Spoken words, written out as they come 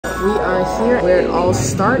We are here where it all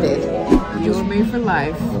started. You were made for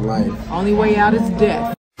life. For life. Only way out is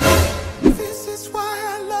death. This is why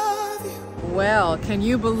I love you. Well, can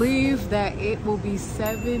you believe that it will be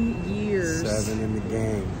 7 years? 7 in the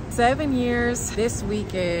game. 7 years this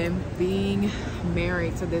weekend being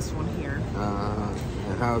married to this one here.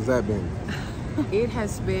 And how's that been? It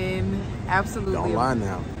has been absolutely... Don't lie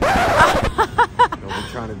now. Don't be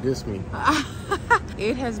trying to diss me.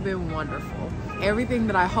 It has been wonderful. Everything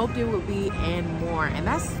that I hoped it would be and more. And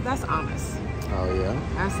that's honest. Oh yeah?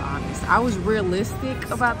 That's honest. I was realistic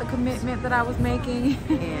about the commitment that I was making,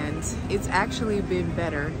 and it's actually been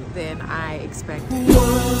better than I expected.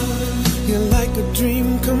 You're like a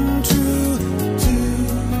dream come true.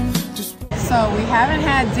 So we haven't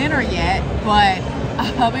had dinner yet, but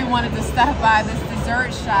we wanted to stop by this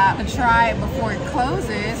dessert shop to try it before it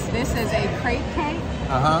closes. This is a crepe cake.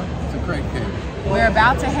 It's a crepe cake. We're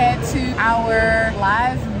about to head to our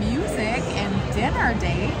live music and dinner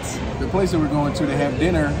date. The place that we're going to have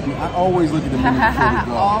dinner, I always look at the menu before we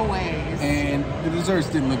go. Always. And the desserts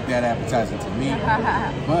didn't look that appetizing to me.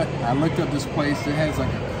 But I looked up this place that has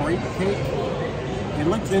like a crepe cake. It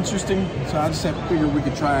looks interesting, so I just have to figure we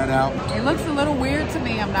could try it out. It looks a little weird to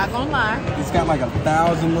me, I'm not gonna lie. It's got like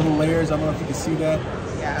 1,000 little layers. I don't know if you can see that.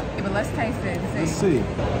 Yeah, but let's taste it and see. Let's see.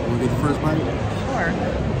 Want to get the first bite? Sure.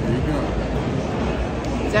 There you go.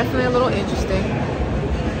 Definitely a little interesting.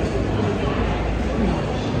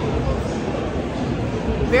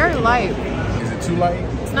 Very light. Is it too light?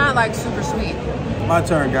 It's not like super sweet. My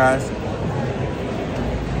turn, guys.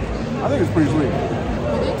 I think it's pretty sweet.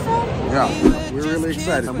 You think so? Yeah, we're really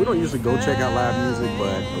excited. We don't usually go check out live music,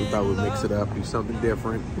 but we thought we'd mix it up, do something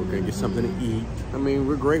different. We're gonna get something to eat. I mean,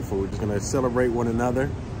 we're grateful. We're just gonna celebrate one another.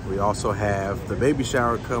 We also have the baby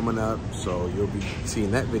shower coming up, so you'll be seeing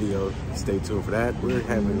that video. Stay tuned for that. We're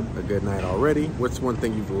having a good night already. What's one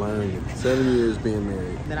thing you've learned in 7 years being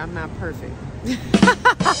married? That I'm not perfect.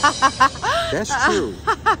 That's true.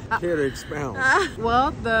 Care to expound?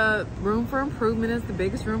 Well, the room for improvement is the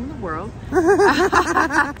biggest room in the world.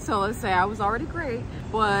 So let's say I was already great,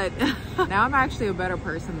 but now I'm actually a better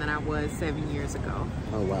person than I was 7 years ago.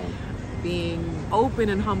 Oh, wow. Being open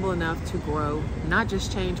and humble enough to grow, not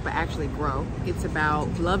just change, but actually grow. It's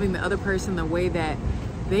about loving the other person the way that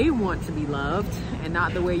they want to be loved and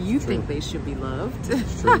not the way you think they should be loved.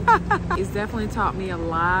 It's true. It's definitely taught me a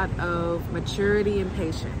lot of maturity and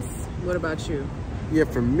patience. What about you? Yeah,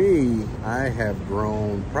 for me, I have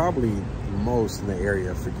grown probably most in the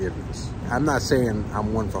area of forgiveness. I'm not saying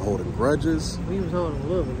I'm one for holding grudges. We was holding a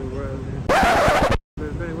little bit of grudges.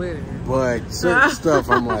 But certain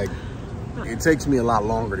stuff, I'm like, it takes me a lot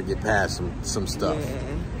longer to get past some stuff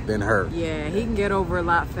than her. Yeah, he can get over a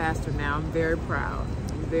lot faster now. I'm very proud.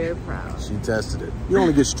 I'm very proud. She tested it. You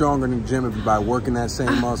only get stronger in the gym if you by working that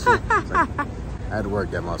same muscle. It's like, I had to work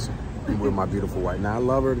that muscle with my beautiful wife. Now, I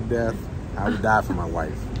love her to death. I would die for my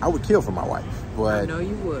wife. I would kill for my wife. But I know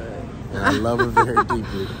you would. And I love her very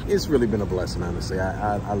deeply. It's really been a blessing, honestly.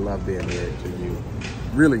 I love being married to you.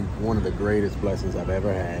 Really one of the greatest blessings I've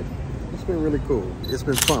ever had. It's been really cool. It's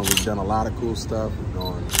been fun. We've done a lot of cool stuff. We've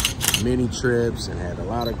gone many trips and had a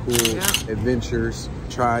lot of cool adventures,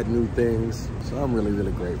 tried new things. So I'm really,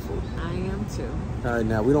 really grateful. I am too. All right,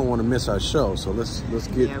 now we don't want to miss our show, so let's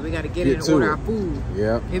get we got to get in and order our food.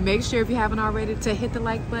 Yeah. And make sure if you haven't already to hit the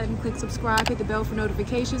like button, click subscribe, hit the bell for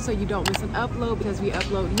notifications so you don't miss an upload, because we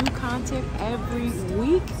upload new content every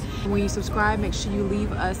week. And when you subscribe, make sure you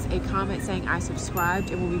leave us a comment saying I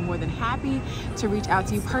subscribed, and we'll be more than happy to reach out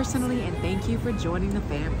to you personally and thank you for joining the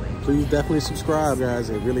family. Please definitely subscribe,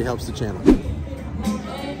 guys. It really helps the channel.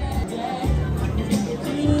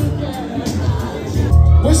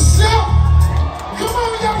 What's up? Come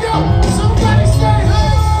on, yo, somebody say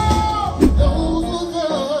oh. Those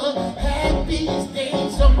were the happiest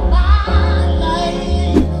days of my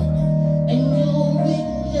life, and you'll be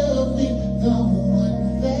loving the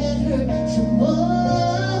one that hurt you more.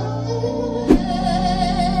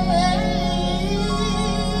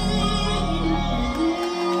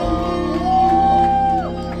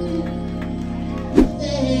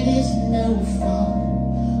 That is no fun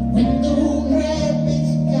when the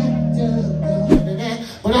rabbits got the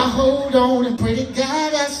but I hold on and pray to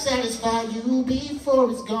God I satisfy you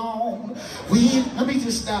before it's gone. Let me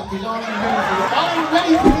just stop. Y'all ain't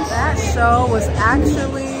ready for this. That show was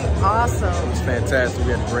actually awesome. It was fantastic.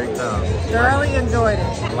 We had a great time. Thoroughly enjoyed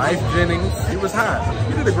it. Life Jennings, he was hot.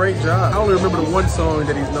 He did a great job. I only remember the one song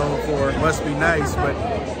that he's known for, Must Be Nice, but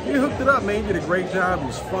he hooked it up, man. He did a great job. He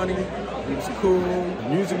was funny. He was cool. The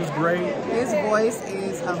music was great. His voice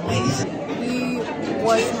is amazing. He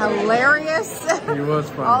was hilarious. He was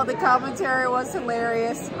funny. All the commentary was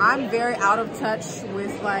hilarious. I'm very out of touch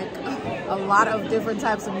with like a lot of different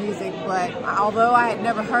types of music, but although I had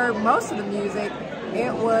never heard most of the music,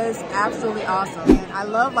 it was absolutely awesome. And I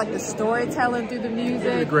love like the storytelling through the music.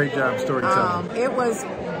 Did a great job storytelling. It was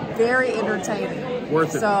very entertaining.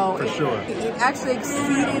 Worth it, so for sure. It actually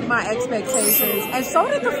exceeded my expectations, and so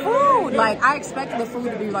did the food. Like I expected the food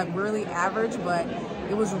to be like really average, but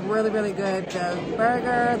it was really, really good. The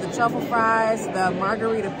burger, the truffle fries, the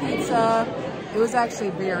margarita pizza. It was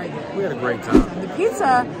actually very good. We had a great time. And the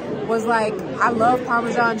pizza was like, I love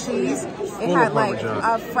Parmesan cheese. It had like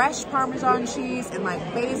a fresh Parmesan cheese and like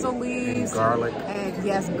basil leaves. And garlic. And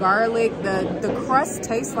yes, garlic. The crust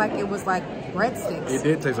tastes like it was like breadsticks. It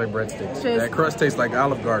did taste like breadsticks. That crust tastes like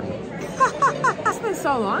Olive Garden. It's been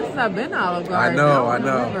so long since I've been to Olive Garden. I know.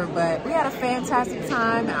 Remember, but we had a fantastic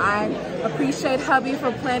time. I appreciate hubby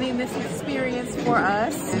for planning this experience for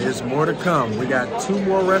us. There's more to come. We got 2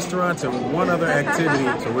 more restaurants and 1 other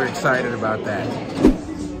activity, so we're excited about that.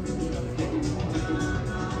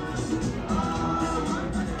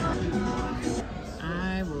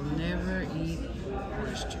 I will never eat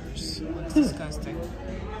oysters. It's disgusting.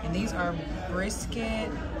 And these are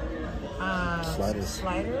brisket sliders.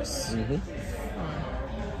 Mm-hmm.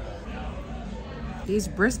 These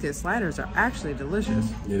brisket sliders are actually delicious.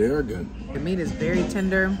 Yeah, they are good. The meat is very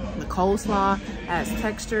tender. The coleslaw adds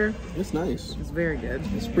texture. It's nice. It's very good.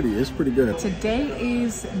 It's pretty good. Today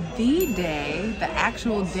is the day, the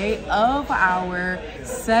actual day of our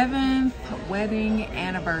 7th wedding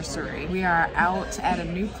anniversary. We are out at a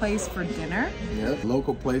new place for dinner. Yep,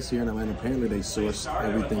 local place here in Atlanta. Apparently they source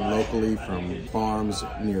everything locally from farms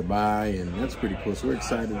nearby, and that's pretty cool. So we're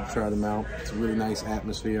excited to try them out. It's a really nice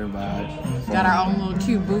atmosphere and vibe. Got our own little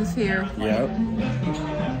cute booth here. Yep.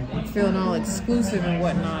 Feeling all exclusive and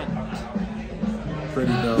whatnot.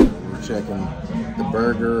 Pretty dope. We're checking the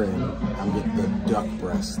burger and I'm getting the duck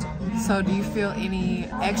breast. So do you feel any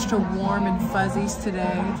extra warm and fuzzies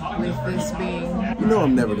today with this being? You know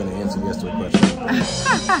I'm never gonna answer yes to a question.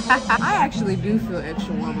 I actually do feel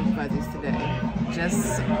extra warm and fuzzies today.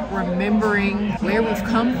 Just remembering where we've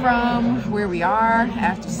come from, where we are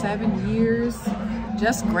after 7 years.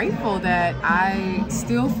 Just grateful that I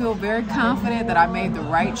still feel very confident that I made the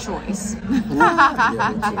right choice.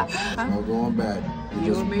 Yeah, me too. No going back.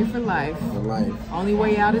 You and me for life. For life. Only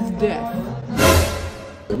way out is death.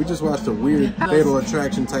 We just watched a weird Fatal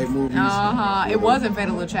Attraction type movie. It wasn't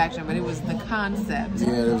Fatal Attraction, but it was the concept.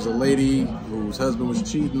 Yeah, there was a lady whose husband was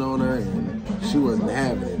cheating on her, and she wasn't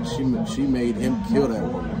having it. She made him kill that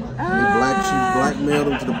woman. She blackmailed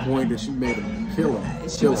him to the point that she made him kill him.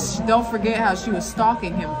 Don't forget how she was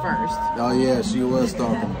stalking him first. Oh yeah, she was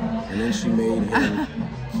stalking him, and then she made him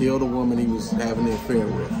kill the woman he was having an affair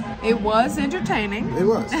with. It was entertaining. It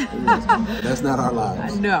was. But that's not our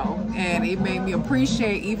lives. No, and it made me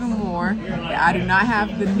appreciate even more that I do not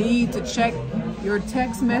have the need to check your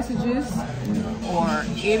text messages or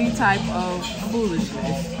any type of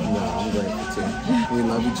foolishness. No, I'm grateful too. We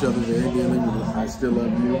love each other very dearly. I still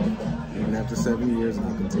love you, even after 7 years, and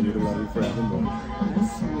I'll continue to love you forevermore.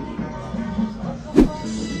 That's sweet.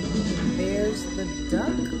 There's the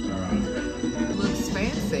duck. It looks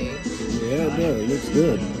fancy. Yeah, it does. It looks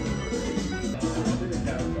good.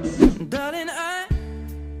 Darling, I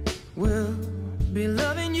will be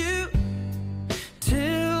loving you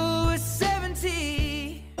till we're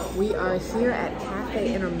 70. We are here at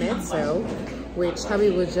Cafe Intermezzo, which hubby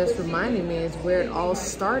was just reminding me is where it all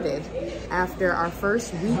started. After our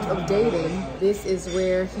first week of dating, this is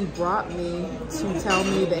where he brought me to tell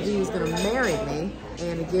me that he was gonna marry me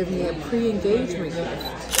and to give me a pre-engagement gift.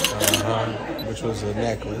 Which was a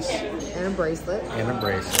necklace. And a bracelet. And a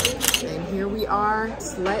bracelet. And here we are,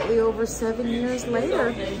 slightly over 7 years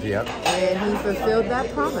later. Yep. And he fulfilled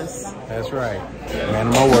that promise. That's right. Man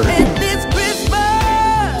of my word. And this Christmas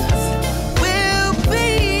will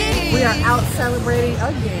be. We are out celebrating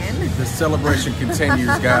again. The celebration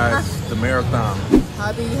continues, guys. The marathon.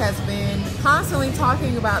 Hubby has been constantly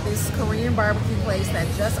talking about this Korean barbecue place that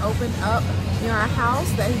just opened up near our house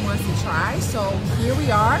that he wants to try. So here we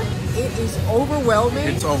are. It is overwhelming.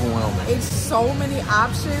 It's overwhelming. It's so many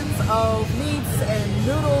options of meats and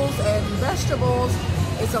noodles and vegetables.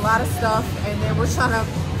 It's a lot of stuff. And then we're trying to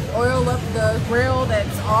oil up the grill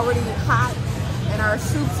that's already hot. And our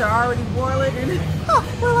soups are already boiling. And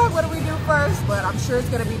we're like, what do we do first? But I'm sure it's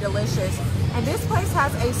going to be delicious. And this place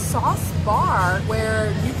has a sauce bar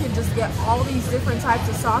where you can just get all these different types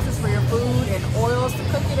of sauces for your food and different oils to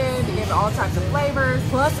cook it in, to give it all types of flavors,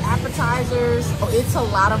 plus appetizers. Oh, it's a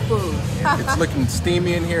lot of food. It's looking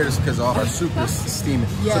steamy in here just because all our soup is steaming.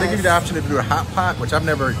 Yes. So they give you the option to do a hot pot, which I've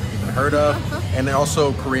never even heard of, and then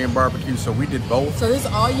also Korean barbecue. So we did both. So this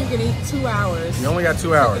is all you can eat 2 hours. We only got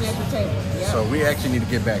 2 hours. At your table. Yep. So we actually need to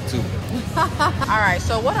get back to it. All right,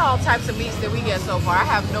 so what all types of meats did we get so far? I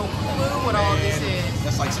have no clue what all this is.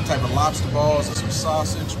 That's like some type of lobster balls and some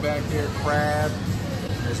sausage back there, crab.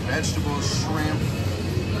 There's vegetables, shrimp.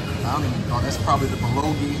 I don't even know. That's probably the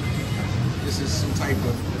bulgogi. This is some type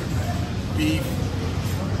of beef.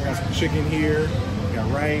 We got some chicken here. We got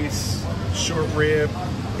rice, short rib.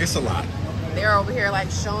 It's a lot. They're over here like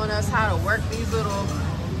showing us how to work these little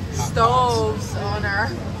stoves on our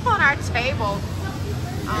table.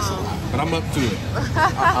 But I'm up to it.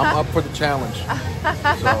 I'm up for the challenge.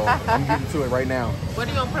 So I'm getting to it right now. What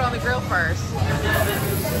are you gonna put on the grill first?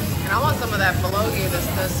 And I want some of that bulgogi, the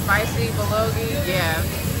spicy bulgogi. Yeah.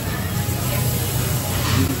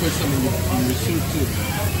 You can put some in your soup too.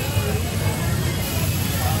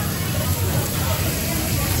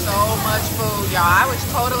 So much food, y'all. I was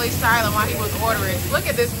totally silent while he was ordering. Look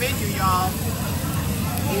at this menu, y'all.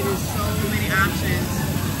 It is so many options.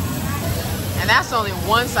 And that's only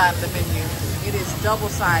one side of the menu. It is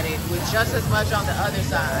double-sided with just as much on the other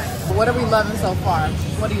side. What are we loving so far?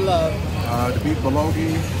 What do you love? The beef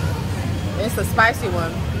bulgogi. It's the spicy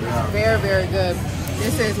one. Yeah. Very, very good.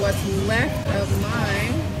 This is what's left of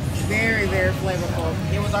mine. Very, very flavorful.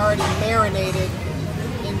 It was already marinated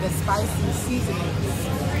in the spicy seasonings.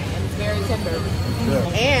 And it's very tender.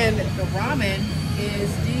 Yeah. And the ramen is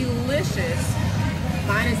delicious.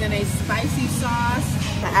 Mine is in a spicy sauce.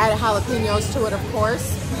 I added jalapenos to it, of course,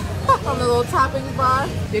 on the little toppings bar.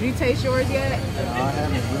 Did you taste yours yet? No, I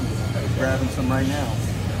haven't. We're grabbing some right now.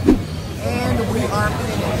 And we are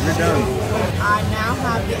finished. We're done. I now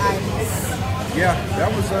have the ice. Yeah,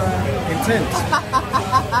 that was intense.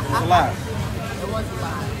 It was a lot. It was a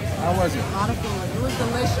lot. How was it? A lot of food. It was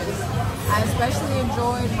delicious. I especially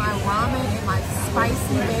enjoyed my ramen and my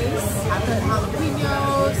spicy base. I put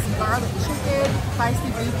jalapenos, garlic chicken, spicy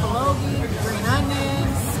beef bulgogi, green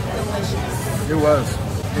onions. Delicious.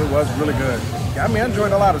 It was really good. I mean, I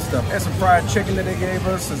enjoyed a lot of stuff. Had some fried chicken that they gave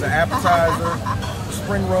us as an appetizer.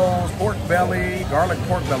 Spring rolls, pork belly, garlic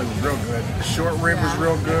pork belly was real good. The short rib was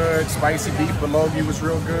real good. Spicy beef bulgogi was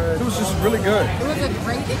real good. It was just really good. It was a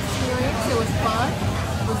great experience. It was fun.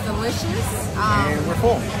 It was delicious. And we're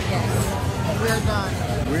full. Yes. We're done.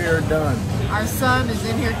 We're done. Our son is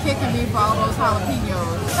in here kicking me for all those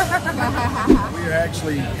jalapenos. We are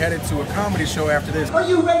actually headed to a comedy show after this. Are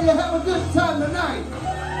you ready to have a good time tonight?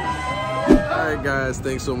 Alright guys,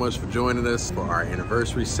 thanks so much for joining us for our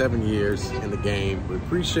anniversary, 7 years in the game. We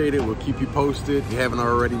appreciate it. We'll keep you posted. If you haven't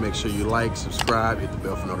already, make sure you like, subscribe, hit the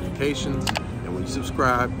bell for notifications. And when you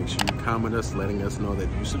subscribe, make sure you comment us, letting us know that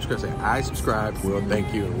you subscribe. Say, I subscribe. We'll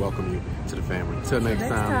thank you and welcome you to the family. Until next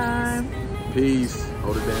time. Peace.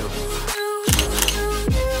 Hold it down.